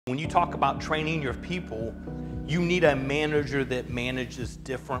When you talk about training your people, you need a manager that manages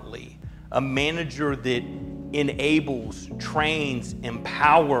differently. A manager that enables, trains,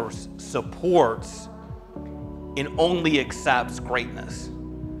 empowers, supports, and only accepts greatness.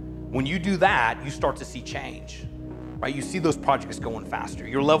 When you do that, you start to see change, right? You see those projects going faster.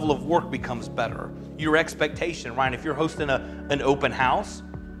 Your level of work becomes better. Your expectation, right? If you're hosting an open house,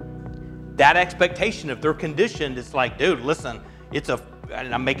 that expectation, if they're conditioned, it's like, dude, listen,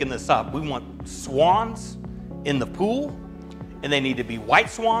 and I'm making this up, we want swans in the pool, and they need to be white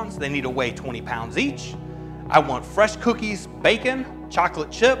swans. They need to weigh 20 pounds each. I want fresh cookies, bacon, chocolate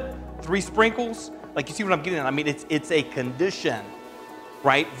chip, 3 sprinkles. Like, you see what I'm getting at? I mean, it's a condition,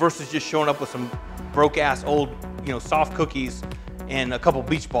 right? Versus just showing up with some broke ass old, soft cookies and a couple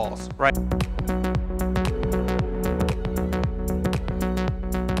beach balls, right?